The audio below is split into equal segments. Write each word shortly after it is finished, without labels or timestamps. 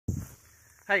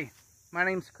Hey, my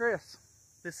name's Chris.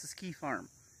 This is Key Farm.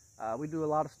 We do a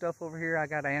lot of stuff over here. I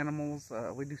got animals.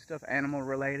 We do stuff animal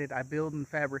related. I build and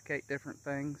fabricate different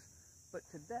things. But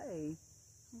today,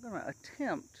 I'm going to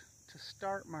attempt to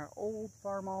start my old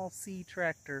Farmall C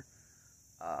tractor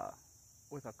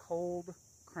with a cold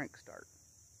crank start.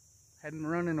 Hadn't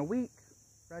run in a week.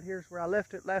 Right here's where I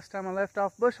left it last time I left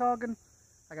off bush hogging.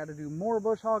 I got to do more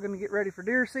bush hogging to get ready for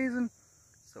deer season.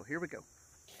 So here we go.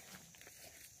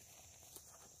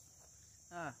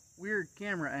 Weird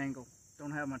camera angle.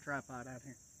 Don't have my tripod out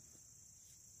here.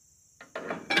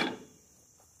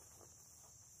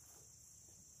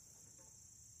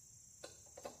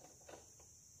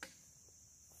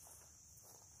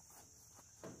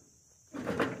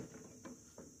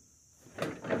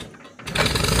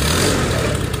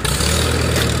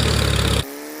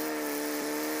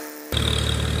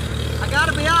 I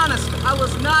gotta be honest, I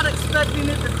was not expecting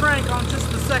it to crank on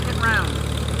just the second round.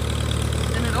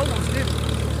 And it almost did.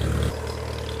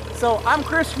 So I'm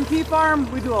Chris from Key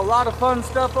Farm. We do a lot of fun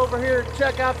stuff over here.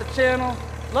 Check out the channel.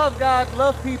 Love God,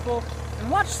 love people, and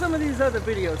watch some of these other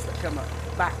videos that come up.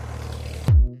 Bye.